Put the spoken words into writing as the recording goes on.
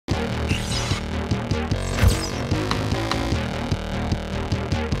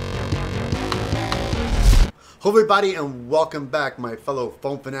Hello everybody and welcome back, my fellow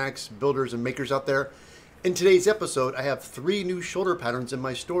foam fanatics, builders and makers out there. In today's episode, I have 3 new shoulder patterns in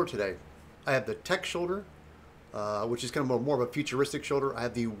my store today. I have the Tech Shoulder, which is kind of more of a futuristic shoulder. I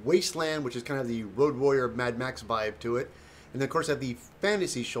have the Wasteland, which is kind of the Road Warrior Mad Max vibe to it. And then of course I have the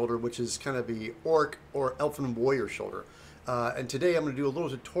Fantasy Shoulder, which is kind of the Orc or Elfin Warrior shoulder. And today I'm going to do a little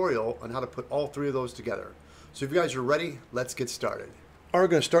tutorial on how to put all 3 of those together. So if you guys are ready, let's get started. All right, we're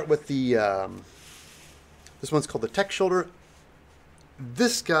going to start with the... This one's called the Tech Shoulder.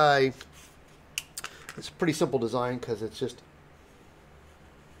 This guy, it's a pretty simple design because it's just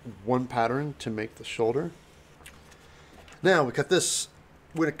one pattern to make the shoulder. Now we cut this,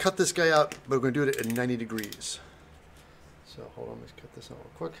 we're going to cut this guy out, but we're going to do it at 90 degrees. So hold on, let's cut this out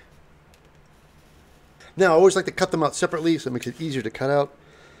real quick. Now I always like to cut them out separately so it makes it easier to cut out.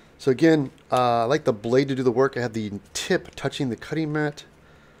 So again, I like the blade to do the work. I have the tip touching the cutting mat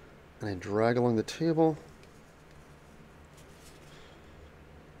and I drag along the table.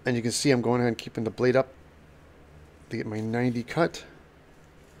 And you can see I'm going ahead and keeping the blade up to get my 90 cut.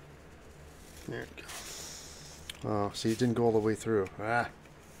 There we go. Oh, see, it didn't go all the way through. Ah.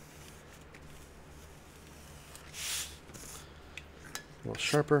 A little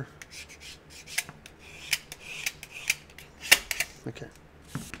sharper. Okay.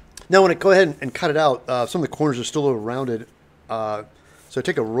 Now when I go ahead and cut it out, some of the corners are still a little rounded. So I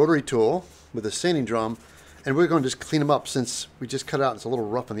take a rotary tool with a sanding drum, and we're going to just clean them up since we just cut out. It's a little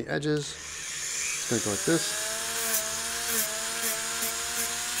rough on the edges. It's going to go like this.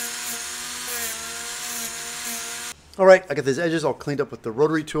 All right, I got these edges all cleaned up with the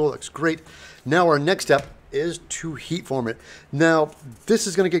rotary tool. Looks great. Now our next step is to heat form it. Now this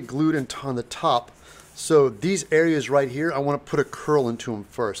is going to get glued on the top. So these areas right here, I want to put a curl into them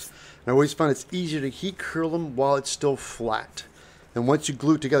first. And I always find it's easier to heat curl them while it's still flat. And once you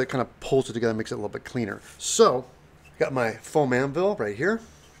glue it together, it kind of pulls it together, makes it a little bit cleaner. So, got my foam anvil right here.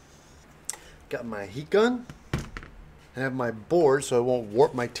 Got my heat gun. And I have my board so I won't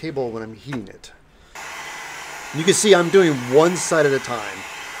warp my table when I'm heating it. And you can see I'm doing one side at a time,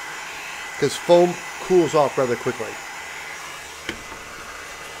 because foam cools off rather quickly.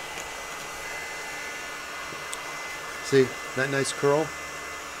 See, that nice curl?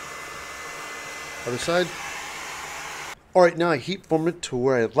 Other side. Alright, now I heat form it to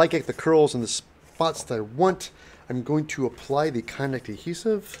where I like it, the curls and the spots that I want. I'm going to apply the contact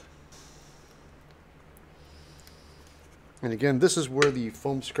adhesive. And again, this is where the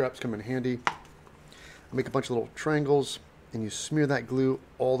foam scraps come in handy. Make a bunch of little triangles, and you smear that glue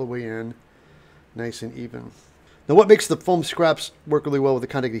all the way in, nice and even. Now what makes the foam scraps work really well with the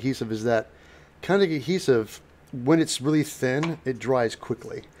contact adhesive is that contact adhesive, when it's really thin, it dries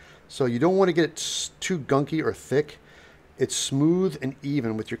quickly. So you don't want to get it too gunky or thick. It's smooth and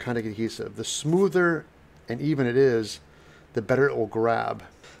even with your contact adhesive. The smoother and even it is, the better it will grab.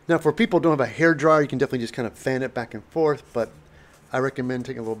 Now for people who don't have a hair dryer, you can definitely just kind of fan it back and forth, but I recommend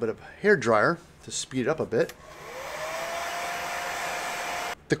taking a little bit of hair dryer to speed it up a bit.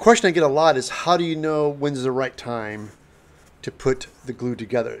 The question I get a lot is, how do you know when's the right time to put the glue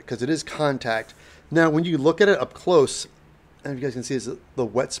together? Because it is contact. Now when you look at it up close, and you guys can see the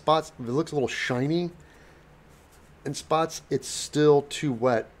wet spots, if it looks a little shiny in spots, it's still too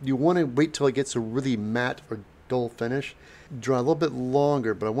wet. You want to wait till it gets a really matte or dull finish. Dry a little bit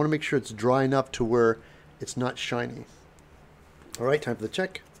longer, but I want to make sure it's dry enough to where it's not shiny. All right, time for the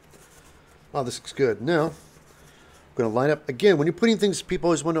check. Oh, this looks good. Now, I'm going to line up. Again, when you're putting things, people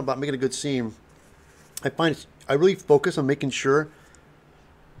always wonder about making a good seam. I find I really focus on making sure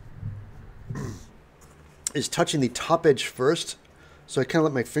is touching the top edge first. So I kind of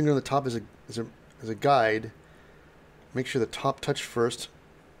let my finger on the top as a guide. Make sure the top touch first.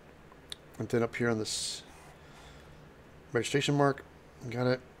 And then up here on this registration mark, got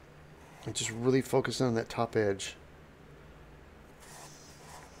it. And just really focus on that top edge.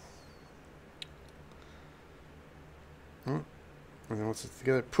 And then once it's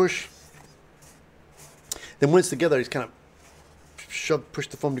together, push. Then when it's together, just kind of push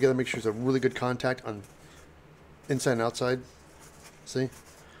the foam together, make sure there's a really good contact on inside and outside. See?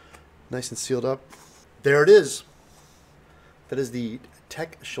 Nice and sealed up. There it is. That is the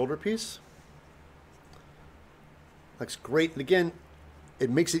Tech shoulder piece. Looks great. And again, it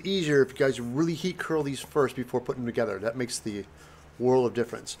makes it easier if you guys really heat curl these first before putting them together. That makes the world of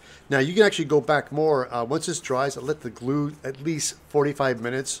difference. Now you can actually go back more. Once this dries, I let the glue at least 45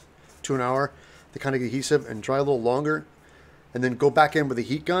 minutes to an hour, the kind of adhesive, and dry a little longer. And then go back in with a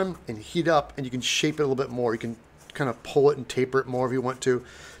heat gun and heat up, and you can shape it a little bit more. You can kind of pull it and taper it more if you want to,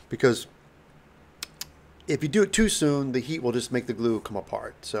 because If you do it too soon, the heat will just make the glue come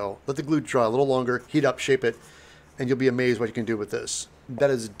apart. So let the glue dry a little longer, heat up, shape it, and you'll be amazed what you can do with this. That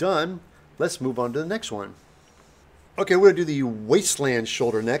is done. Let's move on to the next one. Okay, we're going to do the Wastlad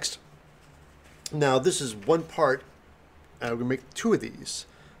Shoulder next. Now this is one part. We're going to make two of these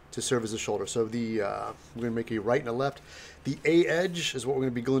to serve as a shoulder. So we're going to make a right and a left. The A edge is what we're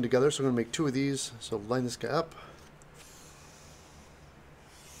going to be gluing together. So we're going to make two of these. So line this guy up.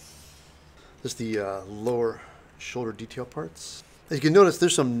 This is the lower shoulder detail parts. As you can notice,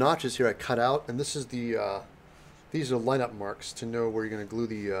 there's some notches here I cut out, and this is the these are lineup marks to know where you're going to glue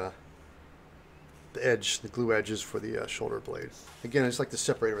the edge, the glue edges for the shoulder blade. Again, I just like to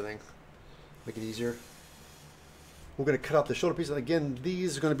separate everything, make it easier. We're going to cut out the shoulder piece, and again,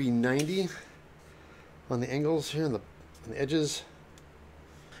 these are going to be 90 on the angles here on the edges.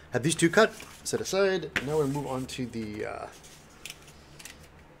 Have these two cut, set aside. Now we're going to move on to the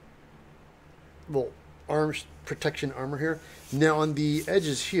little arm protection armor here. Now on the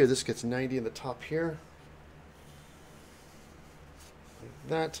edges here, this gets 90 in the top here, like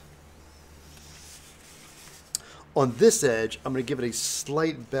that. On this edge, I'm going to give it a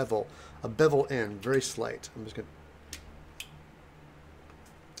slight bevel, a bevel end, very slight. I'm just going to,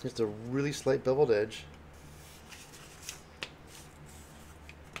 just a really slight beveled edge.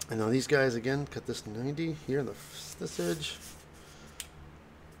 And on these guys, again, cut this 90 here on this edge,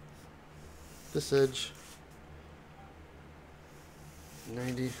 this edge,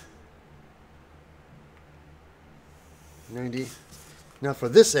 90, 90. Now for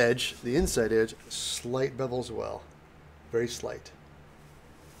this edge, the inside edge, slight bevel as well. Very slight.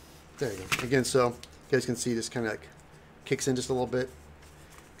 There you go. Again, so you guys can see this kind of like kicks in just a little bit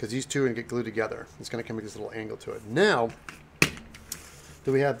because these two are going to get glued together. It's going to come make this little angle to it. Now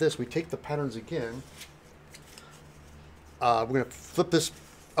that we have this, we take the patterns again. We're going to flip this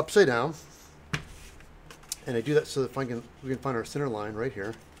upside down. And I do that so that we can find our center line right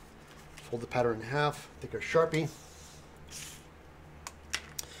here. Fold the pattern in half, take our Sharpie.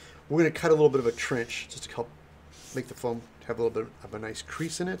 We're going to cut a little bit of a trench just to help make the foam have a little bit of a nice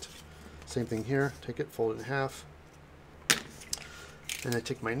crease in it. Same thing here. Take it, fold it in half. And I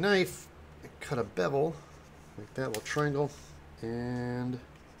take my knife and cut a bevel like that, little triangle, and right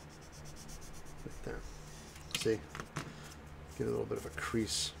there. See? Get a little bit of a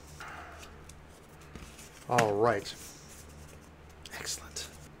crease. All right. Excellent.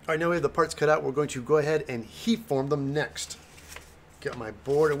 All right, now we have the parts cut out. We're going to go ahead and heat form them next. Get my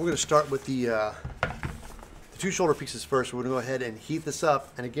board, and we're going to start with the two shoulder pieces first. We're going to go ahead and heat this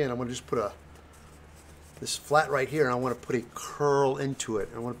up. And again, I'm going to just put this flat right here, and I want to put a curl into it.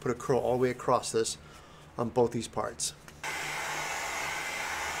 I want to put a curl all the way across this on both these parts.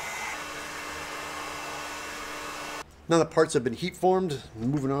 Now the parts have been heat formed.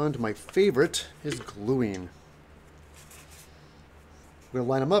 Moving on to my favorite is gluing. We're going to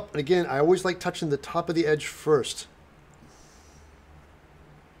line them up. And again, I always like touching the top of the edge first.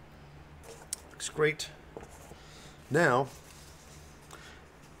 Looks great. Now,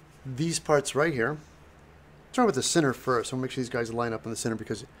 these parts right here. Start with the center first. I'll make sure these guys line up in the center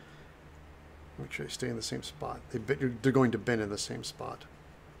because make sure they stay in the same spot. They're going to bend in the same spot.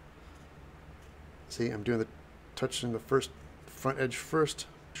 See, I'm doing the touching the front edge first.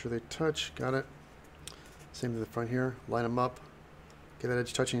 Make sure they touch. Got it. Same to the front here. Line them up. Get that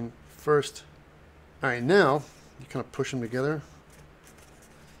edge touching first. All right, now you kind of push them together.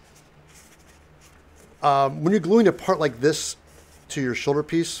 When you're gluing a part like this to your shoulder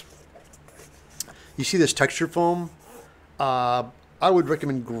piece, you see this texture foam. I would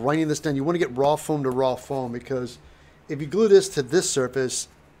recommend grinding this down. You want to get raw foam to raw foam because if you glue this to this surface,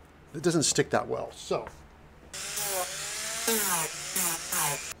 it doesn't stick that well. So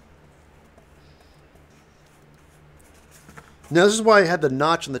now this is why I had the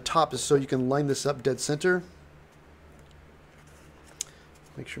notch on the top, is so you can line this up dead center.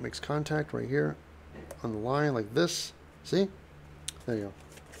 Make sure it makes contact right here on the line like this. See? There you go.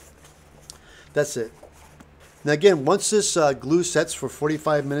 That's it. Now again, once this glue sets for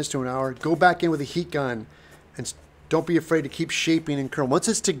 45 minutes to an hour, go back in with a heat gun and don't be afraid to keep shaping and curl. Once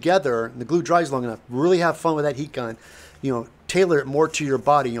it's together and the glue dries long enough, really have fun with that heat gun. You know, tailor it more to your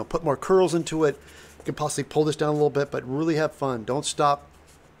body. You know, put more curls into it. You can possibly pull this down a little bit, but really have fun. Don't stop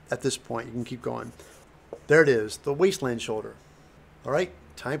at this point. You can keep going. There it is, the Wastlad Shoulder. All right,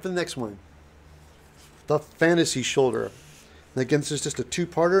 time for the next one. The Fantasy Shoulder. And again, this is just a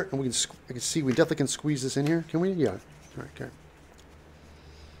two-parter, and I can see we definitely can squeeze this in here. Can we? Yeah. All right, okay.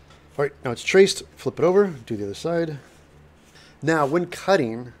 All right, now it's traced. Flip it over. Do the other side. Now, when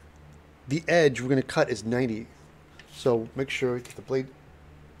cutting, the edge we're going to cut is 90. So make sure you get the blade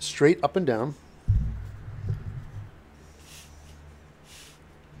straight up and down.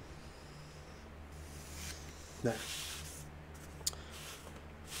 There.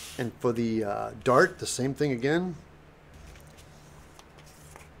 And for the dart, the same thing again.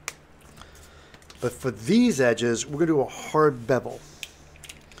 But for these edges, we're going to do a hard bevel.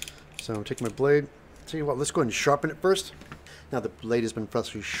 So I'll take my blade. Tell you what, let's go ahead and sharpen it first. Now the blade has been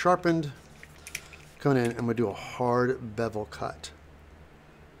freshly sharpened. Coming in, I'm going to do a hard bevel cut.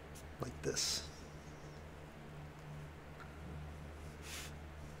 Like this.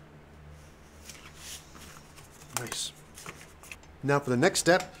 Nice. Now for the next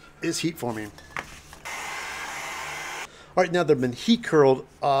step is heat forming. All right, now they've been heat curled.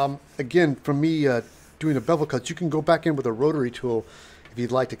 Again, from me doing the bevel cuts, you can go back in with a rotary tool if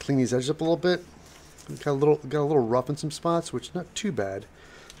you'd like to clean these edges up a little bit. Got a little rough in some spots, which is not too bad.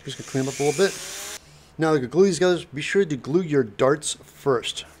 Just gonna clean them up a little bit. Now to glue these together, be sure to glue your darts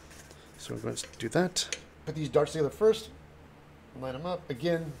first. So we're going to do that. Put these darts together first. Line them up.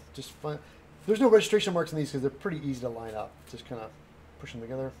 Again, just fine. There's no registration marks in these because they're pretty easy to line up. Just kind of push them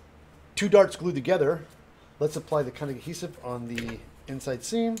together. 2 darts glued together. Let's apply the kind of adhesive on the inside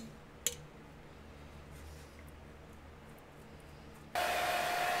seam.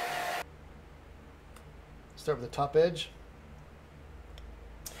 Start with the top edge.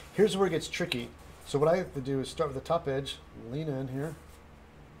 Here's where it gets tricky. So what I have to do is start with the top edge, lean in here.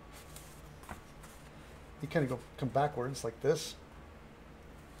 You kind of come backwards like this.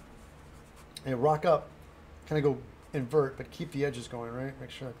 And rock up, kind of go invert, but keep the edges going, right? Make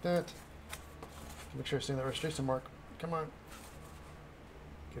sure like that. Make sure I stay in that registration mark. Come on.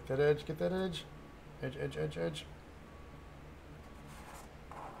 Get that edge, get that edge. Edge, edge, edge, edge.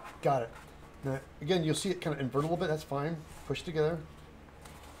 Got it. Now, again, you'll see it kind of invert a little bit. That's fine. Push it together.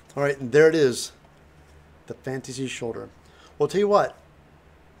 All right, and there it is. The Fantasy Shoulder. Well, I'll tell you what.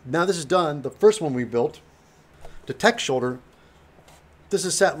 Now this is done. The first one we built, the Tech Shoulder, this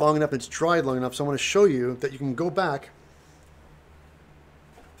is sat long enough and it's dried long enough, so I want to show you that you can go back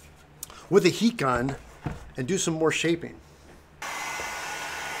with a heat gun and do some more shaping.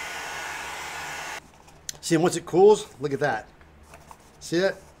 See, and once it cools, look at that. See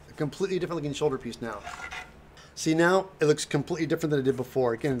that? A completely different looking shoulder piece now. See, now it looks completely different than it did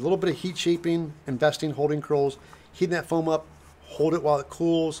before. Again, a little bit of heat shaping, investing, holding curls, heating that foam up, hold it while it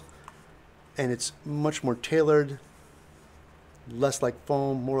cools, and it's much more tailored, less like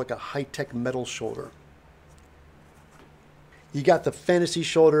foam, more like a high-tech metal shoulder. You got the Fantasy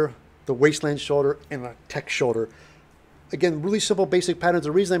Shoulder, the Wastlad Shoulder, and a Tech Shoulder. Again, really simple, basic patterns.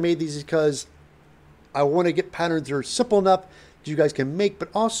 The reason I made these is because I want to get patterns that are simple enough that you guys can make, but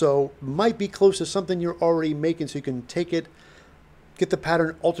also might be close to something you're already making, so you can take it, get the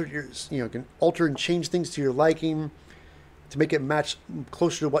pattern, alter can alter and change things to your liking to make it match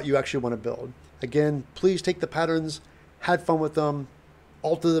closer to what you actually want to build. Again, please take the patterns, have fun with them,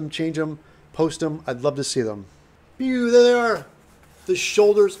 alter them, change them, post them. I'd love to see them. Phew, there they are. The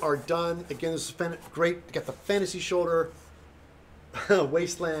shoulders are done. Again, this is great. You got the Fantasy Shoulder,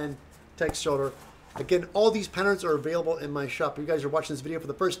 Wastlad, Tech Shoulder. Again, all these patterns are available in my shop. If you guys are watching this video for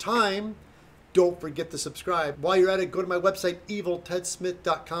the first time, don't forget to subscribe. While you're at it, go to my website,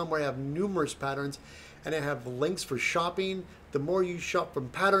 eviltedsmith.com, where I have numerous patterns, and I have links for shopping. The more you shop from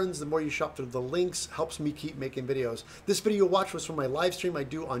patterns, the more you shop through the links, helps me keep making videos. This video you watched was from my live stream I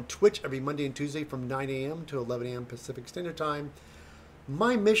do on Twitch every Monday and Tuesday from 9 a.m. to 11 a.m. Pacific Standard Time.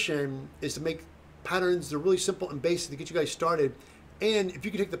 My mission is to make patterns that are really simple and basic to get you guys started. And if you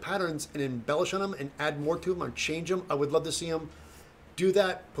can take the patterns and embellish on them and add more to them or change them, I would love to see them. Do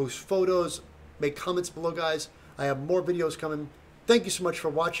that, post photos, make comments below, guys. I have more videos coming. Thank you so much for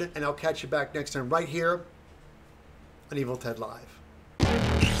watching, and I'll catch you back next time right here on Evil Ted Live.